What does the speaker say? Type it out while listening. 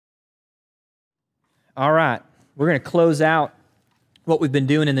All right, we're going to close out what we've been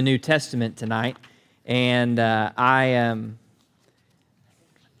doing in the New Testament tonight, and I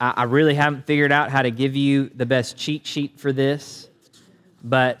really haven't figured out how to give you the best cheat sheet for this,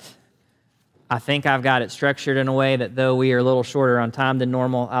 but I think I've got it structured in a way that though we are a little shorter on time than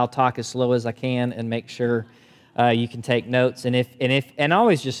normal, I'll talk as slow as I can and make sure you can take notes. And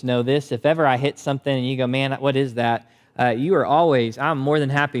always just know this: if ever I hit something and you go, "Man, what is that?" I'm more than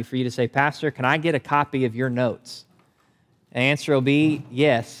happy for you to say, "Pastor, can I get a copy of your notes?" The answer will be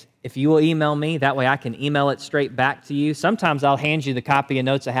yes. If you will email me, that way I can email it straight back to you. Sometimes I'll hand you the copy of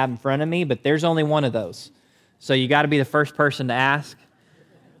notes I have in front of me, but there's only one of those. So you got to be the first person to ask,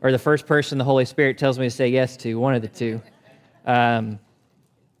 or the first person the Holy Spirit tells me to say yes to, one of the two.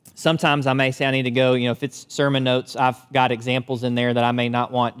 Sometimes I may say I need to go, if it's sermon notes, I've got examples in there that I may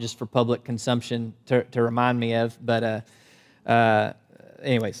not want just for public consumption to remind me of. But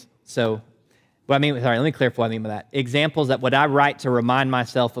anyways, so let me clarify what I mean by that. Examples that what I write to remind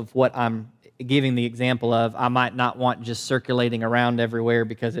myself of what I'm giving the example of, I might not want just circulating around everywhere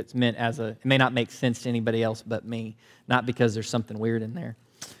because it's meant it may not make sense to anybody else but me, not because there's something weird in there.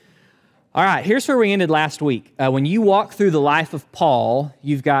 All right, here's where we ended last week. When you walk through the life of Paul,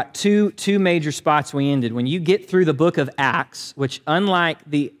 you've got two major spots we ended. When you get through the book of Acts, which unlike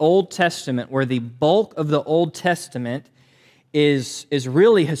the Old Testament, where the bulk of the Old Testament is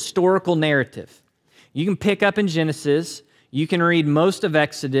really historical narrative. You can pick up in Genesis, you can read most of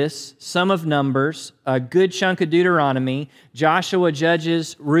Exodus, some of Numbers, a good chunk of Deuteronomy, Joshua,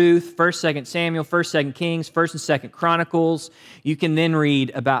 Judges, Ruth, 1st, 2nd Samuel, 1st, 2nd Kings, 1st and 2nd Chronicles. You can then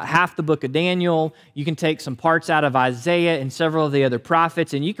read about half the book of Daniel. You can take some parts out of Isaiah and several of the other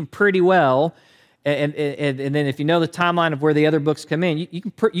prophets, and you can pretty well, and then if you know the timeline of where the other books come in,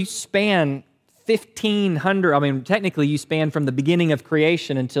 you span 1,500, technically you span from the beginning of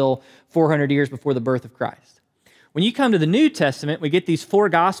creation until 400 years before the birth of Christ. When you come to the New Testament, we get these four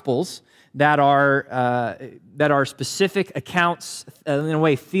Gospels that are specific accounts, in a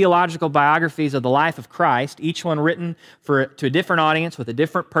way, theological biographies of the life of Christ, each one written to a different audience with a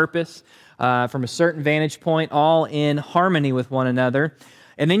different purpose, from a certain vantage point, all in harmony with one another.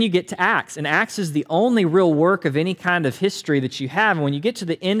 And then you get to Acts, and Acts is the only real work of any kind of history that you have. And when you get to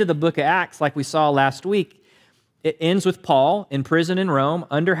the end of the book of Acts, like we saw last week, it ends with Paul in prison in Rome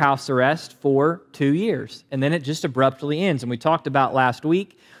under house arrest for 2 years. And then it just abruptly ends. And we talked about last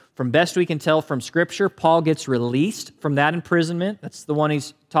week, from best we can tell from Scripture, Paul gets released from that imprisonment. That's the one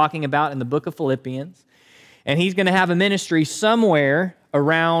he's talking about in the book of Philippians. And he's going to have a ministry somewhere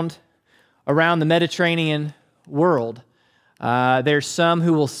around the Mediterranean world. There's some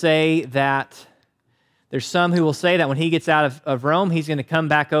who will say that when he gets out of Rome, he's going to come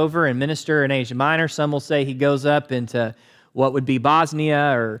back over and minister in Asia Minor. Some will say he goes up into what would be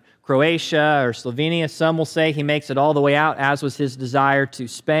Bosnia or Croatia or Slovenia. Some will say he makes it all the way out, as was his desire, to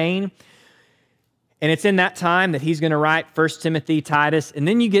Spain. And it's in that time that he's going to write 1 Timothy, Titus. And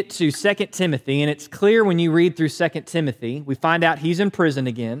then you get to 2 Timothy, and it's clear when you read through 2 Timothy, we find out he's in prison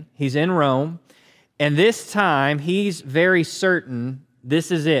again. He's in Rome. And this time, he's very certain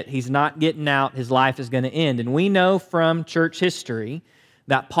this is it. He's not getting out. His life is going to end. And we know from church history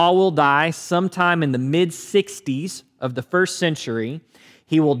that Paul will die sometime in the mid-60s of the first century.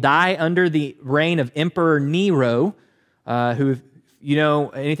 He will die under the reign of Emperor Nero, who, if you know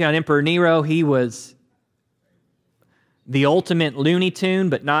anything on Emperor Nero, he was the ultimate Looney Tune,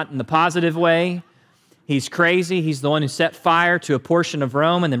 but not in the positive way. He's crazy. He's the one who set fire to a portion of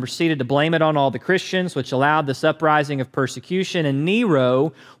Rome and then proceeded to blame it on all the Christians, which allowed this uprising of persecution. And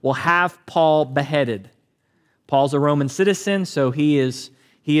Nero will have Paul beheaded. Paul's a Roman citizen, so he is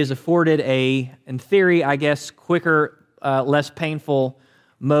afforded in theory, I guess, quicker, less painful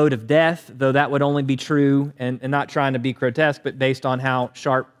mode of death, though that would only be true, and not trying to be grotesque, but based on how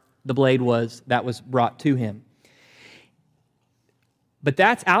sharp the blade was that was brought to him. But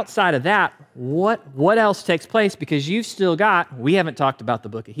that's outside of that. What else takes place? Because you've still got, we haven't talked about the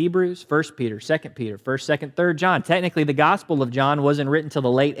book of Hebrews, 1 Peter, 2 Peter, 1st, 2nd, 3rd John. Technically, the Gospel of John wasn't written until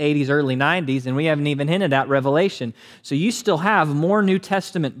the late 80s, early 90s, and we haven't even hinted at Revelation. So you still have more New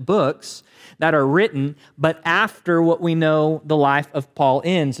Testament books that are written, but after what we know the life of Paul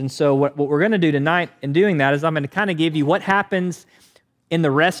ends. And so what we're going to do tonight in doing that is I'm going to kind of give you what happens in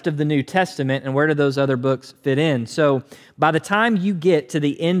the rest of the New Testament, and where do those other books fit in? So by the time you get to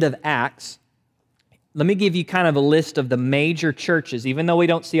the end of Acts, let me give you kind of a list of the major churches. Even though we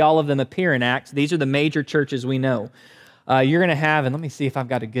don't see all of them appear in Acts, these are the major churches we know. You're going to have, and let me see if I've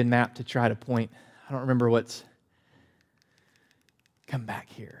got a good map to try to point. I don't remember what's... Come back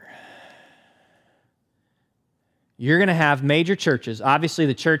here. you're going to have major churches. Obviously,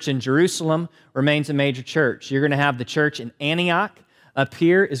 the church in Jerusalem remains a major church. You're going to have the church in Antioch. Up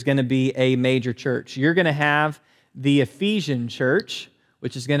here is going to be a major church. You're going to have the Ephesian church,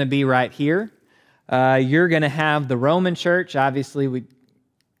 which is going to be right here. You're going to have the Roman church. Obviously, we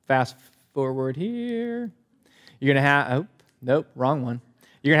fast forward here. You're going to have, nope, wrong one.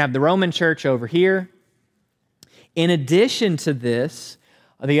 You're going to have the Roman church over here. In addition to this,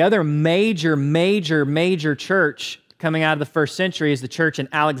 the other major church coming out of the first century is the church in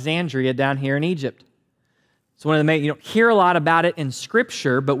Alexandria down here in Egypt. It's one of the you don't hear a lot about it in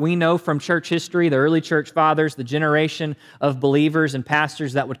Scripture, but we know from church history, the early church fathers, the generation of believers and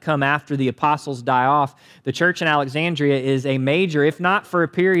pastors that would come after the apostles die off, the church in Alexandria is a major, if not for a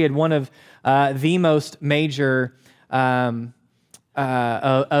period, one of the most major of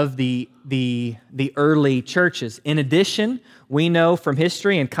the early churches. In addition, we know from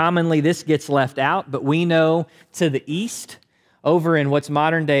history, and commonly this gets left out, but we know to the east, over in what's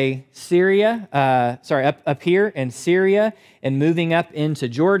modern-day Syria, up here in Syria, and moving up into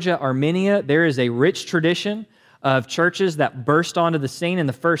Georgia, Armenia, there is a rich tradition of churches that burst onto the scene in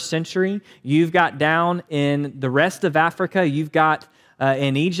the first century. You've got down in the rest of Africa, you've got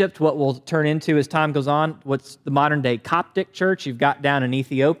in Egypt, what will turn into as time goes on, what's the modern-day Coptic church. You've got down in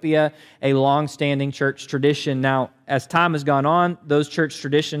Ethiopia a long-standing church tradition. Now, as time has gone on, those church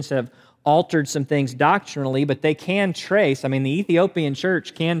traditions have altered some things doctrinally, but they can trace, the Ethiopian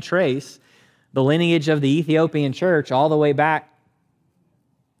church can trace the lineage of the Ethiopian church all the way back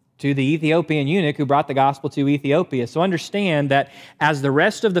to the Ethiopian eunuch who brought the gospel to Ethiopia. So understand that as the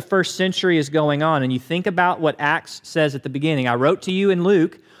rest of the first century is going on, and you think about what Acts says at the beginning, I wrote to you in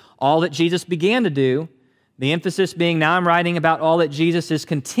Luke all that Jesus began to do, the emphasis being now I'm writing about all that Jesus is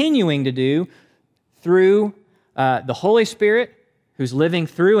continuing to do through the Holy Spirit, who's living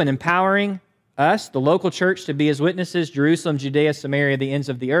through and empowering us, the local church, to be His witnesses, Jerusalem, Judea, Samaria, the ends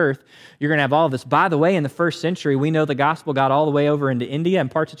of the earth. You're going to have all of this. By the way, in the first century, we know the gospel got all the way over into India and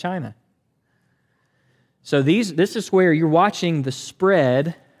parts of China. So this is where you're watching the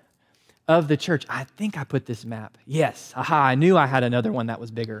spread of the church. I think I put this map. Yes. Aha, I knew I had another one that was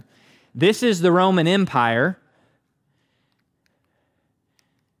bigger. This is the Roman Empire.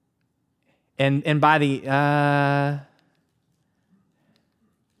 And by the...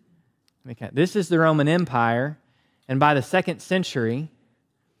 this is the Roman Empire, and by the 2nd century,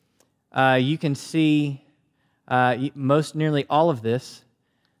 you can see most nearly all of this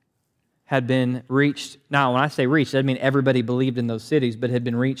had been reached. Now, when I say reached, that doesn't mean everybody believed in those cities, but had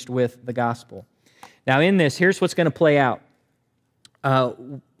been reached with the gospel. Now, in this, here's what's going to play out.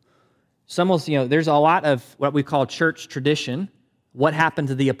 There's a lot of what we call church tradition, what happened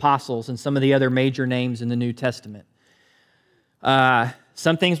to the apostles and some of the other major names in the New Testament.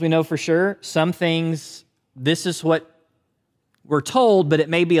 Some things we know for sure. Some things, this is what we're told, but it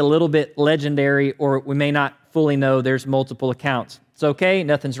may be a little bit legendary, or we may not fully know there's multiple accounts. It's okay,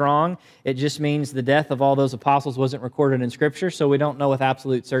 nothing's wrong. It just means the death of all those apostles wasn't recorded in Scripture, so we don't know with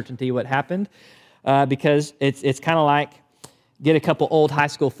absolute certainty what happened, because it's kind of like get a couple old high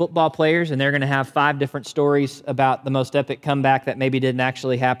school football players, and they're going to have 5 different stories about the most epic comeback that maybe didn't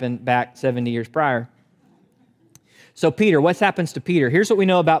actually happen back 70 years prior. So Peter, what happens to Peter? Here's what we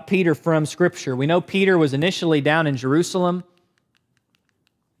know about Peter from Scripture. We know Peter was initially down in Jerusalem,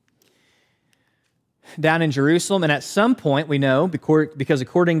 and at some point we know, because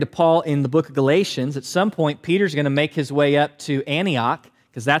according to Paul in the book of Galatians, at some point Peter's going to make his way up to Antioch,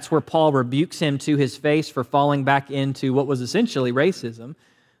 because that's where Paul rebukes him to his face for falling back into what was essentially racism.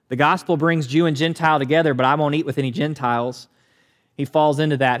 The gospel brings Jew and Gentile together, but I won't eat with any Gentiles. He falls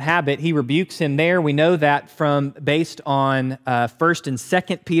into that habit. He rebukes him there. We know that based on 1st and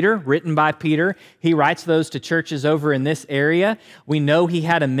 2nd Peter, written by Peter. He writes those to churches over in this area. We know he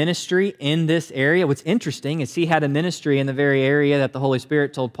had a ministry in this area. What's interesting is he had a ministry in the very area that the Holy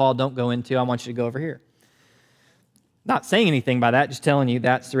Spirit told Paul, don't go into, I want you to go over here. Not saying anything by that, just telling you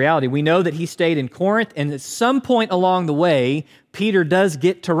that's the reality. We know that he stayed in Corinth, and at some point along the way, Peter does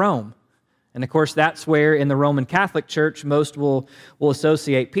get to Rome. And of course, that's where in the Roman Catholic Church, most will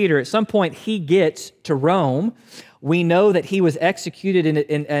associate Peter. At some point, he gets to Rome. We know that he was executed,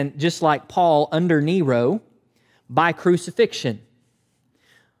 and just like Paul, under Nero, by crucifixion.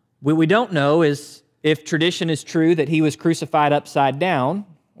 What we don't know is if tradition is true that he was crucified upside down,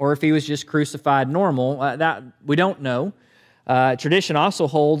 or if he was just crucified normal. That we don't know. Tradition also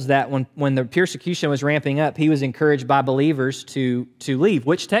holds that when the persecution was ramping up, he was encouraged by believers to leave,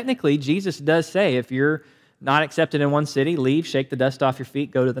 which technically Jesus does say, if you're not accepted in one city, leave, shake the dust off your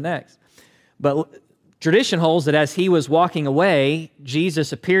feet, go to the next. But tradition holds that as he was walking away,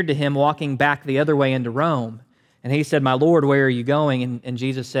 Jesus appeared to him walking back the other way into Rome. And he said, "My Lord, where are you going?" And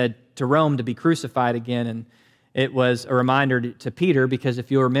Jesus said, "To Rome to be crucified again." And it was a reminder to Peter, because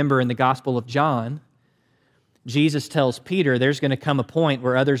if you'll remember in the Gospel of John, Jesus tells Peter, there's going to come a point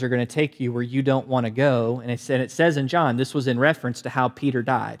where others are going to take you where you don't want to go. And it says in John, this was in reference to how Peter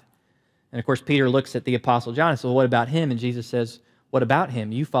died. And of course, Peter looks at the Apostle John and says, "Well, what about him?" And Jesus says, "What about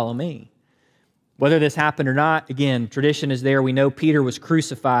him? You follow me." Whether this happened or not, again, tradition is there. We know Peter was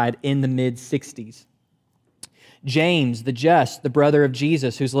crucified in the mid-60s. James, the just, the brother of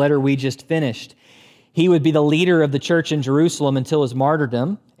Jesus, whose letter we just finished, he would be the leader of the church in Jerusalem until his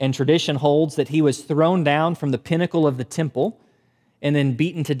martyrdom, and tradition holds that he was thrown down from the pinnacle of the temple and then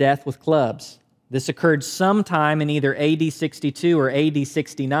beaten to death with clubs. This occurred sometime in either AD 62 or AD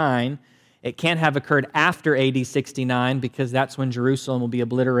 69. It can't have occurred after AD 69 because that's when Jerusalem will be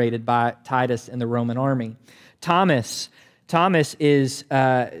obliterated by Titus and the Roman army. Thomas is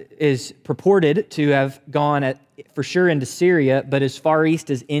purported to have gone for sure into Syria, but as far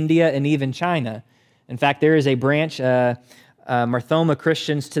east as India and even China. In fact, there is a branch, Marthoma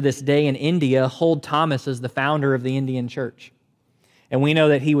Christians to this day in India hold Thomas as the founder of the Indian church. And we know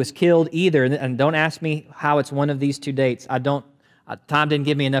that he was killed either, and don't ask me how it's one of these two dates. Tom didn't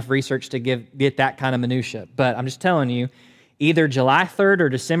give me enough research to get that kind of minutia, but I'm just telling you, either July 3rd or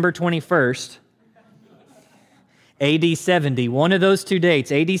December 21st, AD 70, one of those two dates,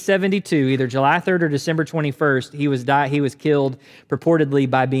 AD 72, either July 3rd or December 21st, he was killed purportedly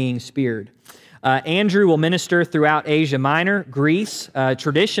by being speared. Andrew will minister throughout Asia Minor, Greece.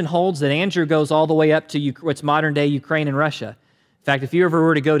 Tradition holds that Andrew goes all the way up to what's modern-day Ukraine and Russia. In fact, if you ever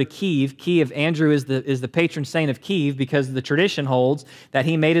were to go to Kiev, Andrew is the patron saint of Kiev because the tradition holds that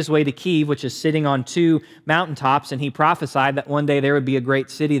he made his way to Kiev, which is sitting on two mountaintops, and he prophesied that one day there would be a great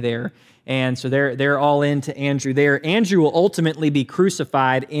city there. And so they're all into Andrew there. Andrew will ultimately be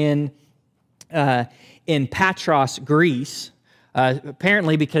crucified in Patras, Greece,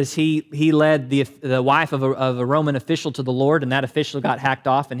 apparently because he led the wife of a Roman official to the Lord, and that official got hacked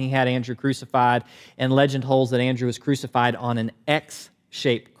off, and he had Andrew crucified. And legend holds that Andrew was crucified on an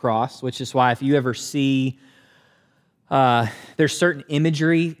X-shaped cross, which is why if you ever see there's certain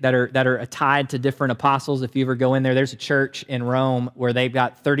imagery that are tied to different apostles. If you ever go in there's a church in Rome where they've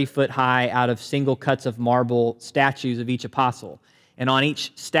got 30-foot high out of single cuts of marble statues of each apostle. And on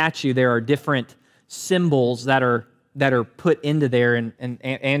each statue there are different symbols that are put into there, and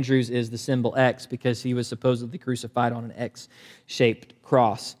Andrew's is the symbol X because he was supposedly crucified on an X-shaped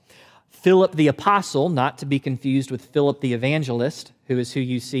cross. Philip the Apostle, not to be confused with Philip the Evangelist, who is who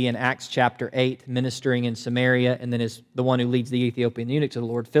you see in Acts chapter 8, ministering in Samaria, and then is the one who leads the Ethiopian eunuch to the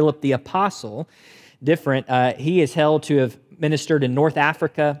Lord. Philip the Apostle, different. He is held to have ministered in North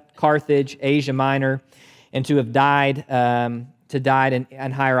Africa, Carthage, Asia Minor, and to have died in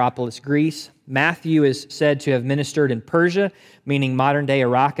Hierapolis, Greece. Matthew is said to have ministered in Persia, meaning modern-day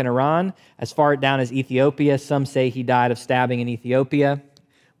Iraq and Iran, as far down as Ethiopia. Some say he died of stabbing in Ethiopia.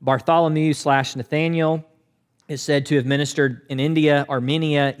 Bartholomew/Nathaniel is said to have ministered in India,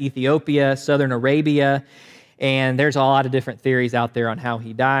 Armenia, Ethiopia, southern Arabia, and there's a lot of different theories out there on how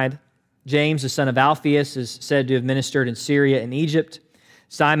he died. James, the son of Alphaeus, is said to have ministered in Syria and Egypt.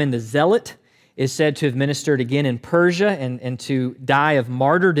 Simon the Zealot is said to have ministered again in Persia and to die of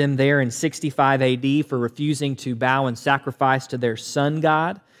martyrdom there in 65 AD for refusing to bow and sacrifice to their sun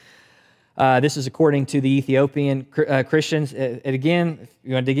god. This is according to the Ethiopian Christians. And again, if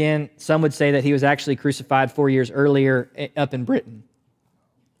you want to dig in, some would say that he was actually crucified 4 years earlier up in Britain.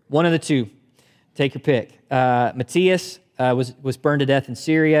 One of the two. Take your pick. Matthias was burned to death in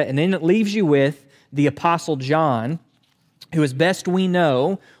Syria. And then it leaves you with the Apostle John, who, as best we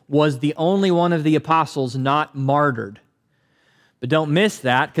know, was the only one of the apostles not martyred. But don't miss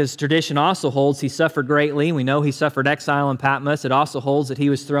that, because tradition also holds he suffered greatly. We know he suffered exile in Patmos. It also holds that he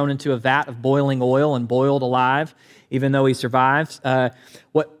was thrown into a vat of boiling oil and boiled alive, even though he survives.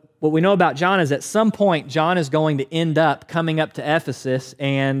 What we know about John is at some point, John is going to end up coming up to Ephesus,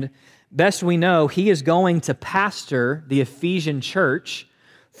 and best we know, he is going to pastor the Ephesian church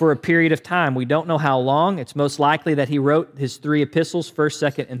for a period of time. We don't know how long. It's most likely that he wrote his 3 epistles,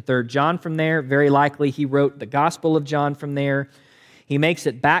 1st, 2nd, and 3rd John from there. Very likely he wrote the Gospel of John from there. He makes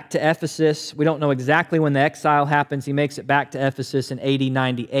it back to Ephesus. We don't know exactly when the exile happens. He makes it back to Ephesus in AD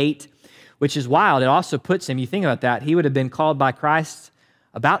 98, which is wild. It also puts him, you think about that, he would have been called by Christ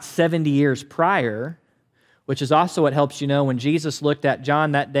about 70 years prior, which is also what helps you know when Jesus looked at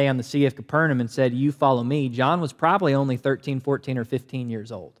John that day on the Sea of Capernaum and said, "You follow me," John was probably only 13, 14, or 15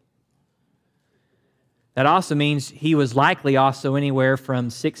 years old. That also means he was likely also anywhere from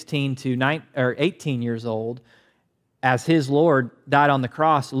 16 to 18 years old, as his Lord died on the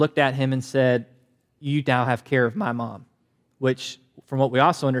cross, looked at him and said, you now have care of my mom, which, from what we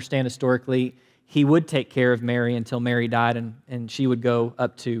also understand historically, he would take care of Mary until Mary died, and she would go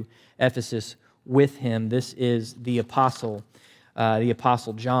up to Ephesus with him. This is the Apostle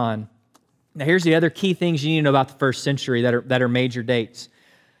John. Now, here's the other key things you need to know about the first century that are major dates.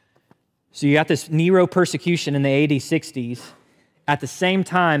 So you got this Nero persecution in the AD 60s. At the same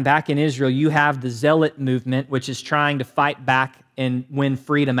time, back in Israel, you have the Zealot movement, which is trying to fight back and win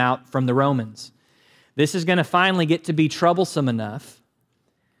freedom out from the Romans. This is going to finally get to be troublesome enough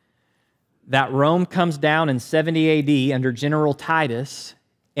that Rome comes down in 70 AD under General Titus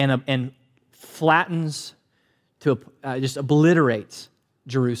and flattens, just obliterates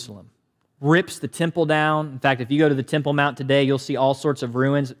Jerusalem. Rips the temple down. In fact, if you go to the Temple Mount today, you'll see all sorts of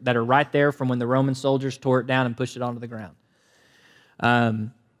ruins that are right there from when the Roman soldiers tore it down and pushed it onto the ground.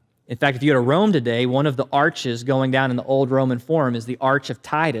 In fact, if you go to Rome today, one of the arches going down in the old Roman Forum is the Arch of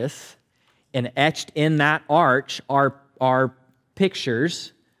Titus, and etched in that arch are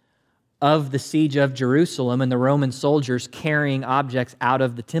pictures of the siege of Jerusalem and the Roman soldiers carrying objects out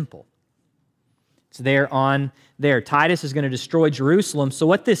of the temple. It's there on there. Titus is going to destroy Jerusalem. So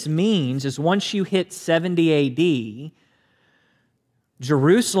what this means is once you hit 70 AD,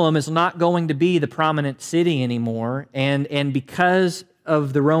 Jerusalem is not going to be the prominent city anymore. And because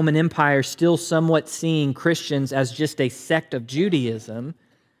of the Roman Empire still somewhat seeing Christians as just a sect of Judaism,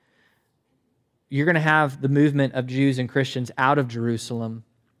 you're going to have the movement of Jews and Christians out of Jerusalem,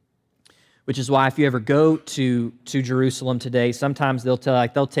 which is why if you ever go to Jerusalem today, sometimes they'll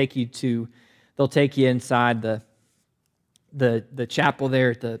take you inside the chapel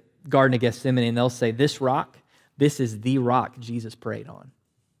there at the Garden of Gethsemane, and they'll say, this is the rock Jesus prayed on.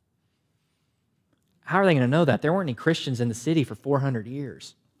 How are they going to know that? There weren't any Christians in the city for 400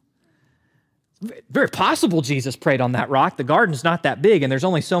 years. It's very possible Jesus prayed on that rock. The garden's not that big, and there's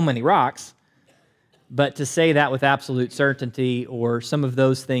only so many rocks. But to say that with absolute certainty, or some of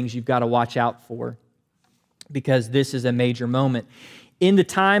those things you've got to watch out for, because this is a major moment. In the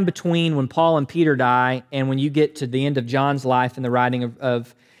time between when Paul and Peter die and when you get to the end of John's life and the writing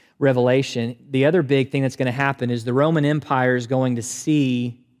of Revelation, the other big thing that's going to happen is the Roman Empire is going to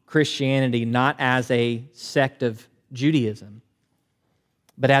see Christianity not as a sect of Judaism,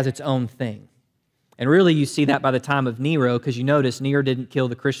 but as its own thing. And really you see that by the time of Nero, because you notice Nero didn't kill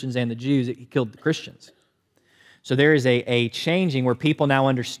the Christians and the Jews, he killed the Christians. So there is a changing where people now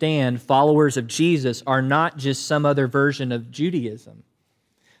understand followers of Jesus are not just some other version of Judaism.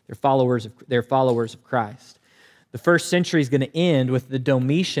 They're followers of Christ. The first century is going to end with the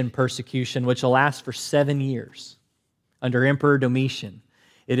Domitian persecution, which will last for 7 years under Emperor Domitian.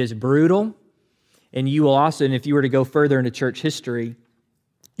 It is brutal, and you will also, and if you were to go further into church history,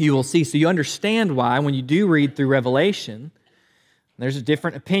 you will see. So you understand why when you do read through Revelation, there's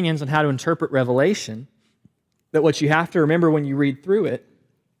different opinions on how to interpret Revelation, that what you have to remember when you read through it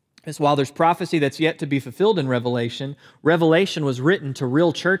is while there's prophecy that's yet to be fulfilled in Revelation, Revelation was written to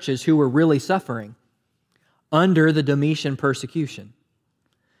real churches who were really suffering under the Domitian persecution.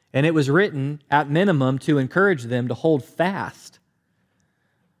 And it was written, at minimum, to encourage them to hold fast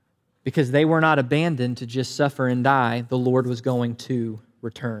because they were not abandoned to just suffer and die. The Lord was going to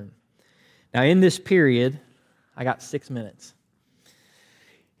return. Now, in this period, I got 6 minutes.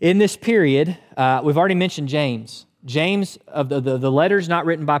 In this period, we've already mentioned James. James, of the letters not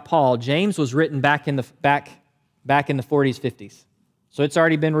written by Paul, James was written back in the 40s, 50s. So it's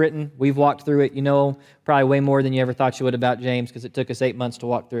already been written. We've walked through it. You know probably way more than you ever thought you would about James because it took us 8 months to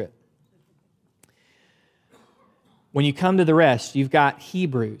walk through it. When you come to the rest, you've got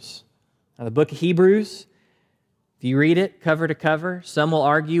Hebrews. Now, the book of Hebrews, if you read it cover to cover, some will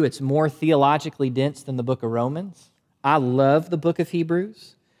argue it's more theologically dense than the book of Romans. I love the book of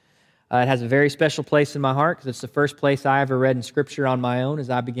Hebrews. It has a very special place in my heart because it's the first place I ever read in Scripture on my own as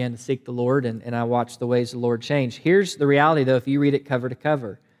I began to seek the Lord and I watched the ways of the Lord change. Here's the reality, though, if you read it cover to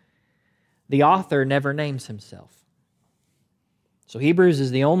cover. The author never names himself. So Hebrews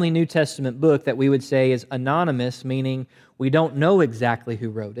is the only New Testament book that we would say is anonymous, meaning we don't know exactly who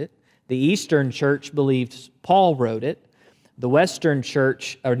wrote it. The Eastern Church believed Paul wrote it. The Western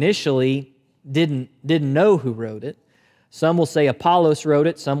Church initially didn't know who wrote it. Some will say Apollos wrote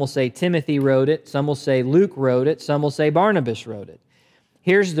it, some will say Timothy wrote it, some will say Luke wrote it, some will say Barnabas wrote it.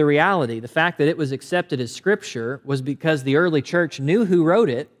 Here's the reality. The fact that it was accepted as Scripture was because the early church knew who wrote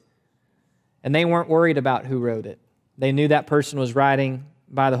it, and they weren't worried about who wrote it. They knew that person was writing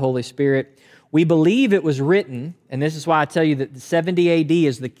by the Holy Spirit. We believe it was written, and this is why I tell you that 70 AD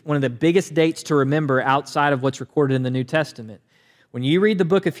is one of the biggest dates to remember outside of what's recorded in the New Testament. When you read the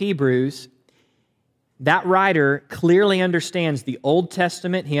book of Hebrews, That writer clearly understands the Old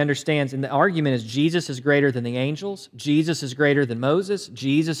Testament. He understands, and the argument is Jesus is greater than the angels. Jesus is greater than Moses.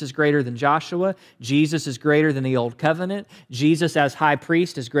 Jesus is greater than Joshua. Jesus is greater than the Old Covenant. Jesus as high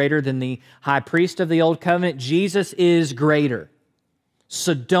priest is greater than the high priest of the Old Covenant. Jesus is greater.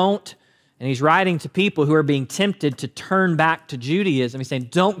 So don't, and he's writing to people who are being tempted to turn back to Judaism. He's saying,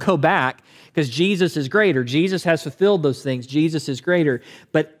 don't go back because Jesus is greater. Jesus has fulfilled those things. Jesus is greater.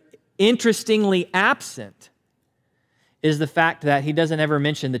 But interestingly absent is the fact that he doesn't ever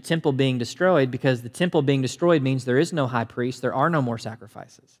mention the temple being destroyed, because the temple being destroyed means there is no high priest, there are no more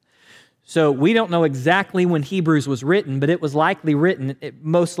sacrifices. So we don't know exactly when Hebrews was written, but it was likely written,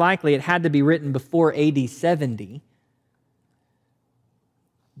 most likely it had to be written before AD 70,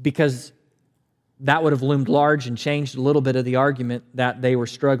 because that would have loomed large and changed a little bit of the argument that they were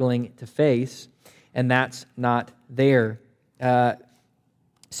struggling to face, and that's not there.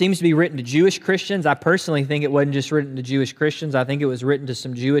 Seems to be written to Jewish Christians. I personally think it wasn't just written to Jewish Christians. I think it was written to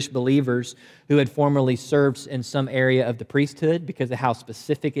some Jewish believers who had formerly served in some area of the priesthood because of how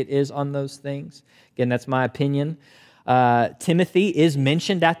specific it is on those things. Again, that's my opinion. Timothy is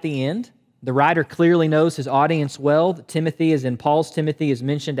mentioned at the end. The writer clearly knows his audience well. Timothy, as in Paul's Timothy, is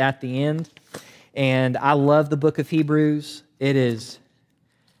mentioned at the end. And I love the book of Hebrews. It is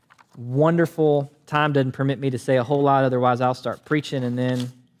wonderful. Time doesn't permit me to say a whole lot, otherwise I'll start preaching and then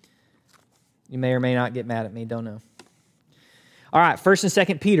you may or may not get mad at me, don't know. All right, 1st and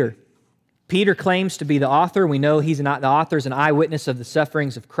 2nd Peter. Peter claims to be the author. We know he's not the author, is an eyewitness of the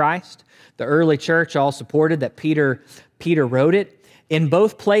sufferings of Christ. The early church all supported that Peter wrote it. In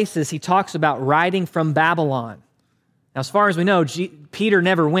both places, he talks about writing from Babylon. Now, as far as we know, Peter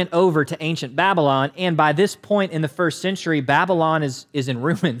never went over to ancient Babylon, and by this point in the 1st century, Babylon is in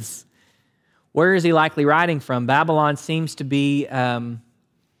ruins. Where is he likely writing from? Babylon seems to be a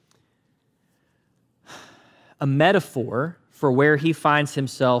metaphor for where he finds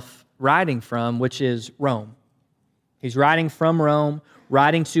himself writing from, which is Rome. He's writing from Rome,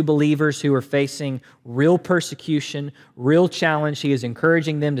 writing to believers who are facing real persecution, real challenge. He is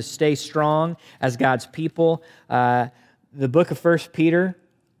encouraging them to stay strong as God's people. The book of 1 Peter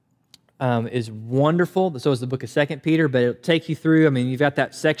is wonderful. So is the book of 2 Peter, but it'll take you through. You've got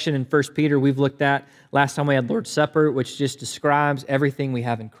that section in 1 Peter we've looked at last time we had Lord's Supper, which just describes everything we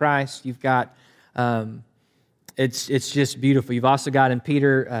have in Christ. You've got, it's just beautiful. You've also got in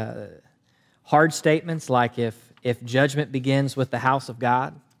Peter hard statements like if judgment begins with the house of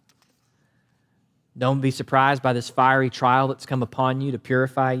God, don't be surprised by this fiery trial that's come upon you to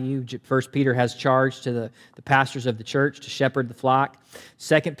purify you. 1 Peter has charge to the pastors of the church to shepherd the flock.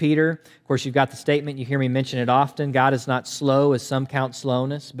 2 Peter, of course, you've got the statement, you hear me mention it often, God is not slow as some count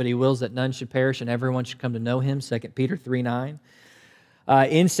slowness, but he wills that none should perish and everyone should come to know him, 2 Peter 3:9.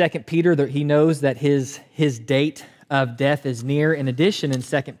 In 2 Peter, he knows that his date of death is near. In addition, in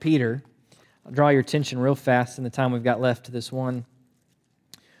 2 Peter, I'll draw your attention real fast in the time we've got left to this one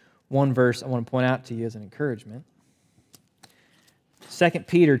verse I want to point out to you as an encouragement. 2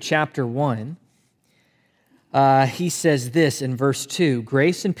 Peter chapter 1, he says this in verse 2,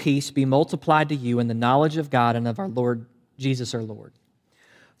 "Grace and peace be multiplied to you in the knowledge of God and of our Lord Jesus our Lord.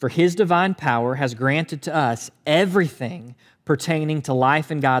 For his divine power has granted to us everything pertaining to life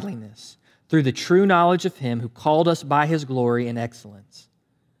and godliness through the true knowledge of him who called us by his glory and excellence."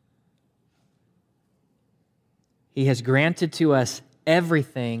 He has granted to us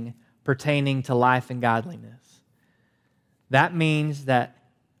everything pertaining to life and godliness. That means that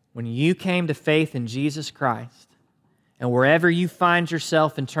when you came to faith in Jesus Christ, and wherever you find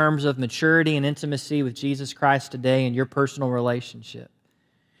yourself in terms of maturity and intimacy with Jesus Christ today in your personal relationship,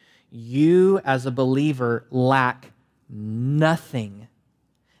 you as a believer lack nothing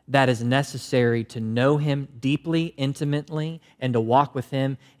that is necessary to know him deeply, intimately, and to walk with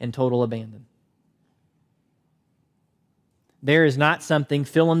him in total abandon. There is not something,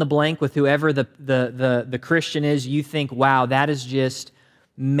 fill in the blank with whoever the Christian is, you think, wow, that is just,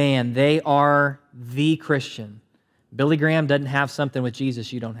 man, they are the Christian. Billy Graham doesn't have something with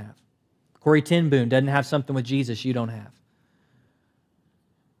Jesus you don't have. Corrie ten Boom doesn't have something with Jesus you don't have.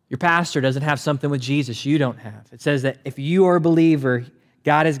 Your pastor doesn't have something with Jesus you don't have. It says that if you are a believer,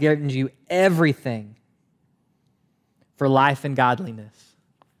 God has given you everything for life and godliness,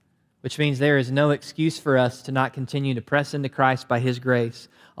 which means there is no excuse for us to not continue to press into Christ by his grace,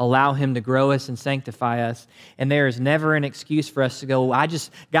 allow him to grow us and sanctify us, and there is never an excuse for us to go, well,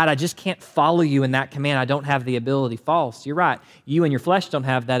 God, I just can't follow you in that command. I don't have the ability. False. You're right. You and your flesh don't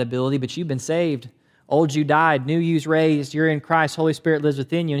have that ability, but you've been saved. Old you died, new you's raised, you're in Christ, Holy Spirit lives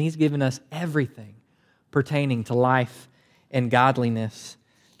within you, and he's given us everything pertaining to life and godliness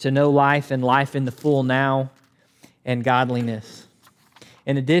to know life and life in the full now and godliness.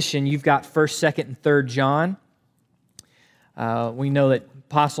 In addition, you've got 1st, 2nd, and 3rd John. We know that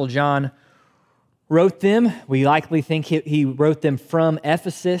Apostle John wrote them. We likely think he wrote them from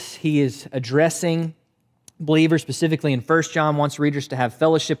Ephesus. He is addressing believers, specifically in 1 John, wants readers to have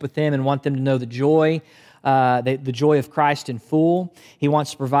fellowship with him and want them to know the joy of Christ in full. He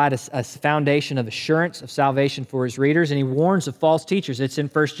wants to provide a foundation of assurance of salvation for his readers, and he warns of false teachers. It's in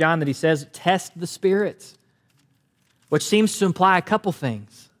 1 John that he says, test the spirits, which seems to imply a couple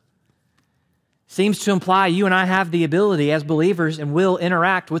things. Seems to imply you and I have the ability as believers and will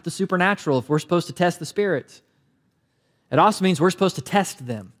interact with the supernatural if we're supposed to test the spirits. It also means we're supposed to test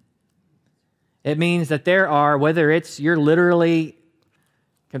them. It means that there are, whether it's you're literally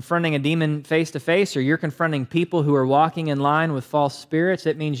confronting a demon face to face or you're confronting people who are walking in line with false spirits,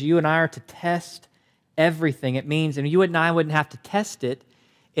 it means you and I are to test everything. It means, and you and I wouldn't have to test it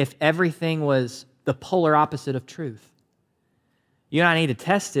if everything was the polar opposite of truth. You and I need to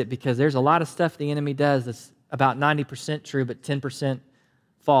test it because there's a lot of stuff the enemy does that's about 90% true but 10%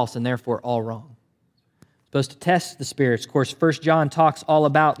 false and therefore all wrong. Supposed to test the spirits. Of course, 1 John talks all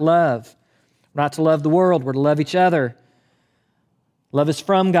about love. We're not to love the world, we're to love each other. Love is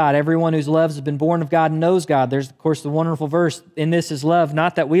from God. Everyone who's loved has been born of God and knows God. There's, of course, the wonderful verse, in this is love,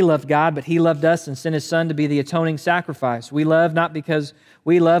 not that we loved God, but He loved us and sent His Son to be the atoning sacrifice. We love not because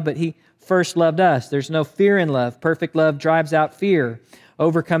we love, but He first loved us. There's no fear in love. Perfect love drives out fear,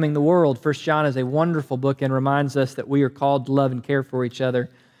 overcoming the world. 1 John is a wonderful book and reminds us that we are called to love and care for each other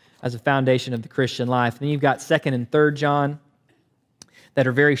as a foundation of the Christian life. Then you've got 2nd and 3rd John that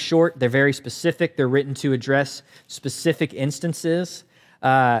are very short. They're very specific. They're written to address specific instances.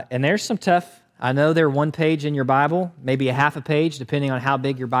 And there's some tough, I know they're one page in your Bible, maybe a half a page, depending on how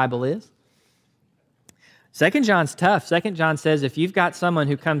big your Bible is. 2nd John's tough. 2nd John says if you've got someone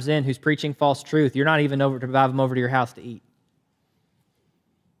who comes in who's preaching false truth, you're not even over to invite them over to your house to eat.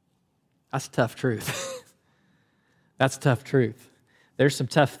 That's tough truth. That's tough truth. There's some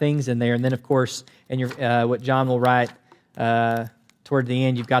tough things in there. And then, of course, in your what John will write toward the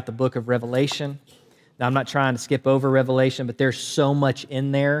end, you've got the book of Revelation. Now, I'm not trying to skip over Revelation, but there's so much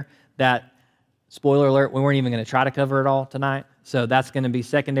in there that, spoiler alert, we weren't even going to try to cover it all tonight. So that's going to be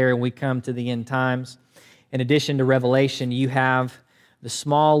secondary when we come to the end times. In addition to Revelation, you have the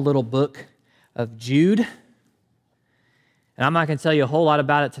small little book of Jude. And I'm not going to tell you a whole lot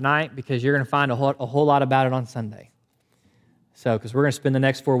about it tonight because you're going to find a whole lot about it on Sunday. So, because we're going to spend the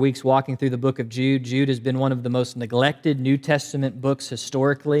next 4 weeks walking through the book of Jude. Jude has been one of the most neglected New Testament books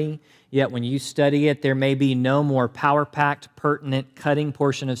historically, yet when you study it, there may be no more power-packed, pertinent, cutting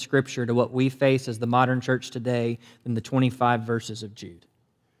portion of Scripture to what we face as the modern church today than the 25 verses of Jude.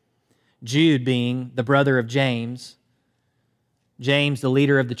 Jude being the brother of James, James the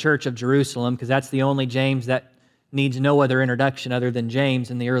leader of the church of Jerusalem, because that's the only James that needs no other introduction other than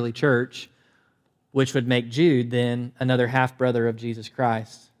James in the early church, which would make Jude then another half-brother of Jesus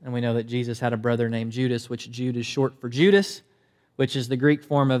Christ. And we know that Jesus had a brother named Judas, which Jude is short for Judas, which is the Greek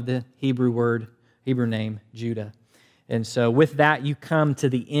form of the Hebrew name, Judah. And so with that, you come to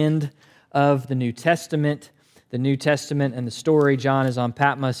the end of the New Testament. The New Testament and the story. John is on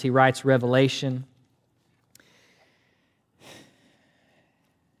Patmos. He writes Revelation.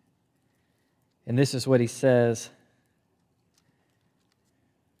 And this is what he says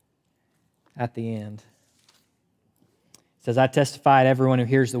at the end. He says, I testify to everyone who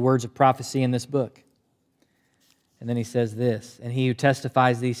hears the words of prophecy in this book. And then he says this, and he who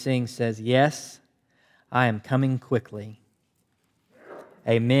testifies these things says, yes, I am coming quickly.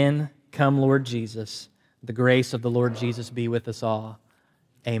 Amen. Come, Lord Jesus. The grace of the Lord Jesus be with us all.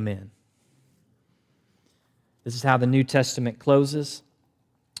 Amen. This is how the New Testament closes.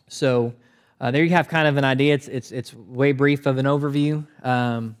 So there you have kind of an idea. It's way brief of an overview,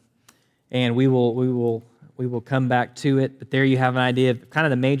 and we will come back to it. But there you have an idea of kind of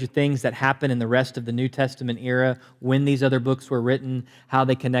the major things that happen in the rest of the New Testament era, when these other books were written, how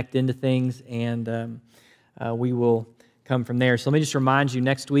they connect into things, and we will come from there. So let me just remind you,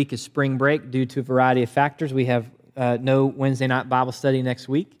 next week is spring break due to a variety of factors. We have no Wednesday night Bible study next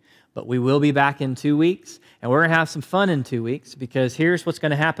week, but we will be back in 2 weeks, and we're going to have some fun in 2 weeks because here's what's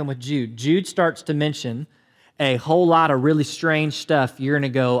going to happen with Jude. Jude starts to mention a whole lot of really strange stuff. You're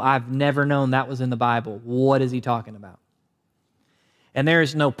going to go, I've never known that was in the Bible. What is he talking about? And there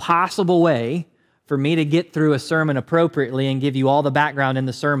is no possible way for me to get through a sermon appropriately and give you all the background in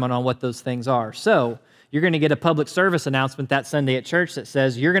the sermon on what those things are. So you're going to get a public service announcement that Sunday at church that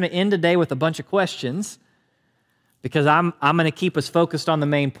says you're going to end today with a bunch of questions because I'm going to keep us focused on the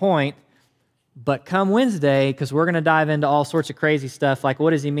main point. But come Wednesday, because we're going to dive into all sorts of crazy stuff, like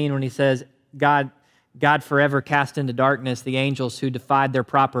what does he mean when he says, God forever cast into darkness the angels who defied their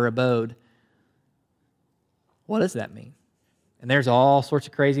proper abode? What does that mean? And there's all sorts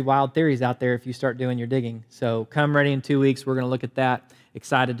of crazy, wild theories out there if you start doing your digging. So come ready in 2 weeks. We're going to look at that.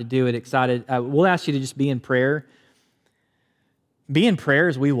 Excited to do it. Excited. We'll ask you to just be in prayer. Be in prayer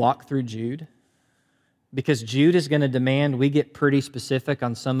as we walk through Jude, because Jude is going to demand we get pretty specific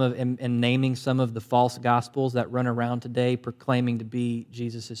on and naming some of the false gospels that run around today proclaiming to be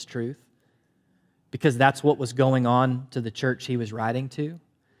Jesus' truth, because that's what was going on to the church he was writing to.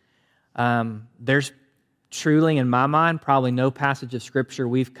 There's truly, in my mind, probably no passage of Scripture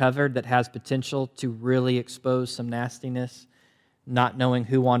we've covered that has potential to really expose some nastiness, not knowing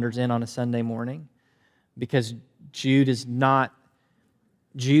who wanders in on a Sunday morning, because Jude is not...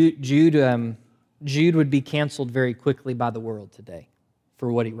 Jude would be canceled very quickly by the world today for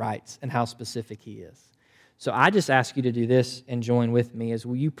what he writes and how specific he is. So I just ask you to do this and join with me as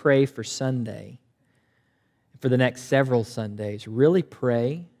you pray for Sunday, for the next several Sundays. Really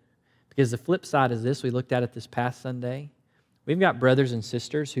pray, because the flip side is this. We looked at it this past Sunday. We've got brothers and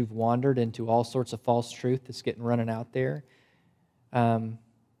sisters who've wandered into all sorts of false truth that's getting running out there.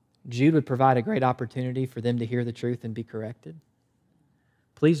 Jude would provide a great opportunity for them to hear the truth and be corrected.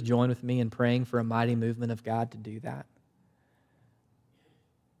 Please join with me in praying for a mighty movement of God to do that.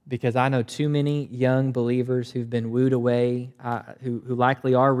 Because I know too many young believers who've been wooed away, who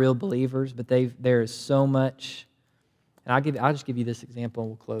likely are real believers, but there is so much. And I'll just give you this example and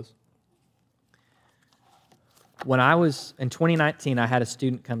we'll close. When I was in 2019, I had a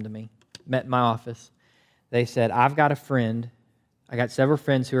student come to me, met in my office. They said, I got several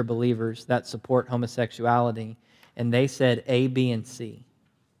friends who are believers that support homosexuality, and they said A, B, and C.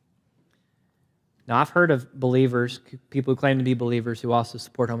 Now, I've heard of believers, people who claim to be believers who also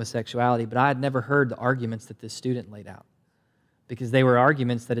support homosexuality, but I had never heard the arguments that this student laid out, because they were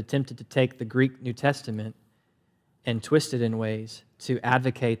arguments that attempted to take the Greek New Testament and twist it in ways to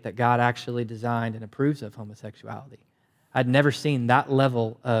advocate that God actually designed and approves of homosexuality. I'd never seen that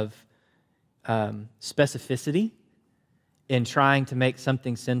level of specificity in trying to make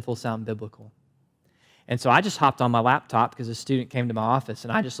something sinful sound biblical. And so I just hopped on my laptop because a student came to my office,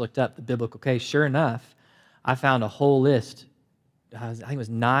 and I just looked up the biblical case. Sure enough, I found a whole list. I think it was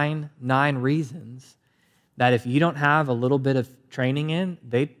nine reasons that if you don't have a little bit of training in,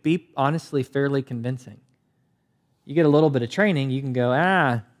 they'd be honestly fairly convincing. You get a little bit of training, you can go,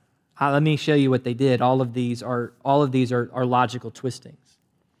 let me show you what they did. All of these are logical twistings.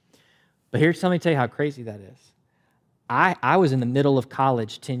 But let me tell you how crazy that is. I was in the middle of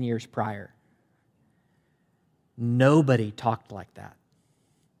college 10 years prior. Nobody talked like that.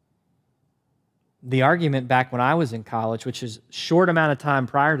 The argument back when I was in college, which is a short amount of time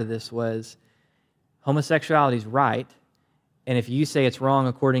prior to this, was homosexuality is right, and if you say it's wrong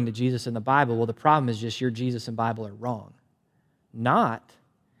according to Jesus and the Bible, well, the problem is just your Jesus and Bible are wrong. Not,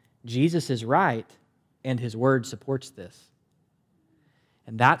 Jesus is right, and His Word supports this.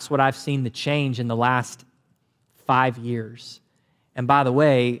 And that's what I've seen the change in the last 5 years. And by the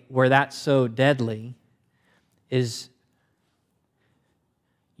way, where that's so deadly is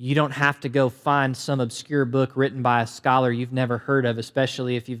you don't have to go find some obscure book written by a scholar you've never heard of,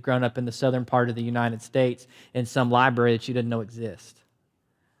 especially if you've grown up in the southern part of the United States in some library that you didn't know exist.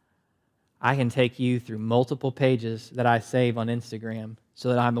 I can take you through multiple pages that I save on Instagram so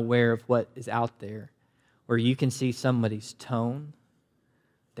that I'm aware of what is out there, where you can see somebody's tone,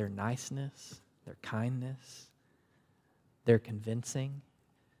 their niceness, their kindness, their convincing,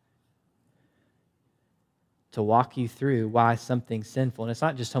 to walk you through why something's sinful. And it's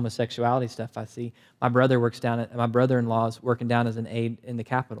not just homosexuality stuff I see. My brother-in-law is working down as an aide in the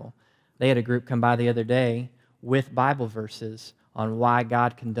Capitol. They had a group come by the other day with Bible verses on why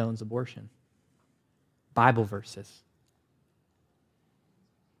God condones abortion. Bible verses.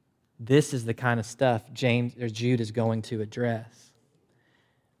 This is the kind of stuff Jude is going to address.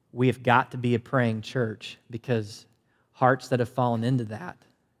 We have got to be a praying church, because hearts that have fallen into that,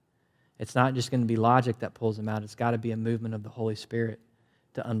 it's not just going to be logic that pulls them out. It's got to be a movement of the Holy Spirit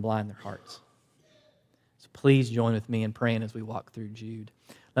to unblind their hearts. So please join with me in praying as we walk through Jude.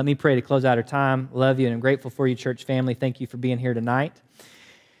 Let me pray to close out our time. Love you, and I'm grateful for you, church family. Thank you for being here tonight.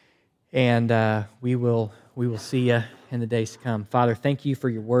 And we will see you in the days to come. Father, thank you for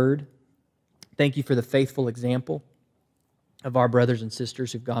your word. Thank you for the faithful example of our brothers and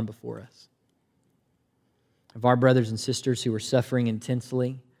sisters who've gone before us, of our brothers and sisters who are suffering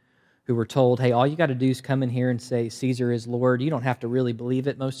intensely, who were told, hey, all you got to do is come in here and say Caesar is Lord. You don't have to really believe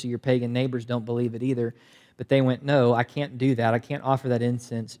it. Most of your pagan neighbors don't believe it either. But they went, no, I can't do that. I can't offer that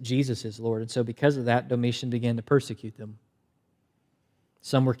incense. Jesus is Lord. And so because of that, Domitian began to persecute them.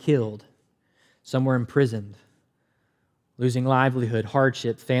 Some were killed. Some were imprisoned, losing livelihood,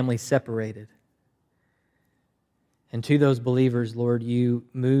 hardship, families separated. And to those believers, Lord, you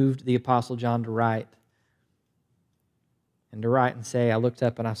moved the Apostle John to write. And to write and say, I looked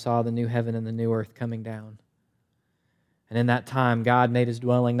up and I saw the new heaven and the new earth coming down. And in that time, God made his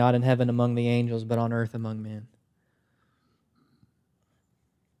dwelling not in heaven among the angels, but on earth among men.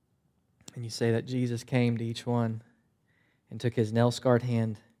 And you say that Jesus came to each one and took his nail-scarred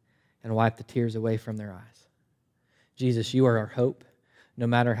hand and wiped the tears away from their eyes. Jesus, you are our hope, no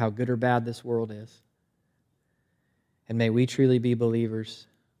matter how good or bad this world is. And may we truly be believers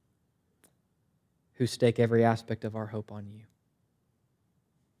who stake every aspect of our hope on you.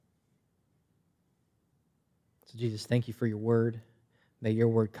 So Jesus, thank you for your word. May your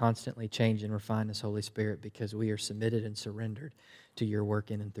word constantly change and refine us, Holy Spirit, because we are submitted and surrendered to your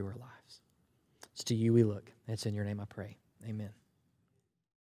work in and through our lives. It's to you we look. It's in your name I pray. Amen.